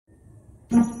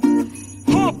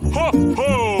ho,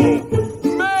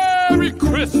 ho! Merry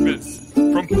Christmas!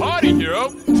 From Party Hero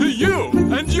to you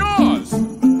and yours!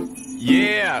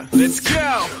 Yeah, let's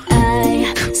go!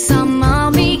 I saw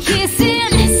Mommy kissing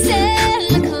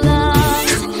Santa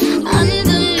Claus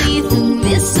underneath the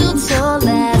mistletoe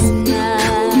last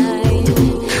night.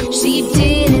 She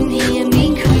didn't hear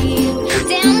me creep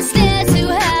down the stairs to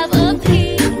have a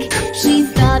peek. She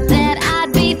thought that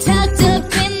I'd be tucked up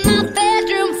in my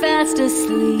bedroom fast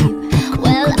asleep.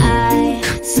 Well, I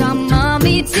saw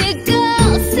Mommy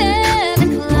tickle Santa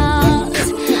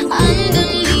Claus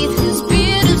underneath his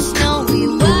beard of snowy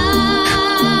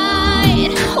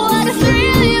white. What a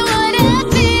thrill it would have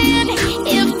been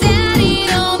if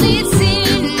Daddy'd only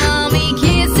seen Mommy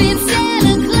kissing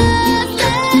Santa Claus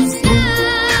last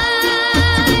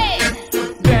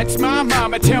night. That's my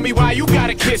mama, tell me why you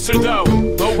gotta kiss her though.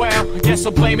 Oh well, I guess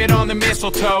I'll blame it on the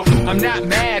mistletoe. I'm not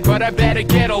mad, but I better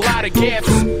get a lot of gifts,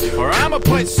 or I'ma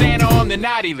put Santa on the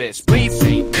naughty list. Please,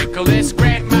 St. Nicholas,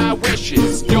 grant my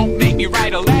wishes. Don't make me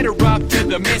write a letter up to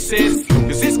the missus,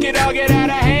 cause this could all get out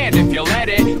of hand if you let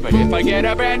it. But if I get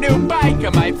a brand new bike, I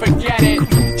might forget it.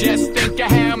 Just think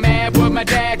of how mad would my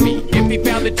dad be if he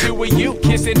found the two of you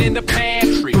kissing in the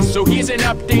pantry. So here's an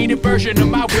updated version of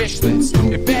my wish list.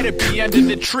 It better be under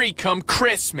the tree come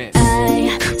Christmas.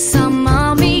 I saw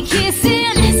Mommy kissing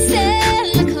Santa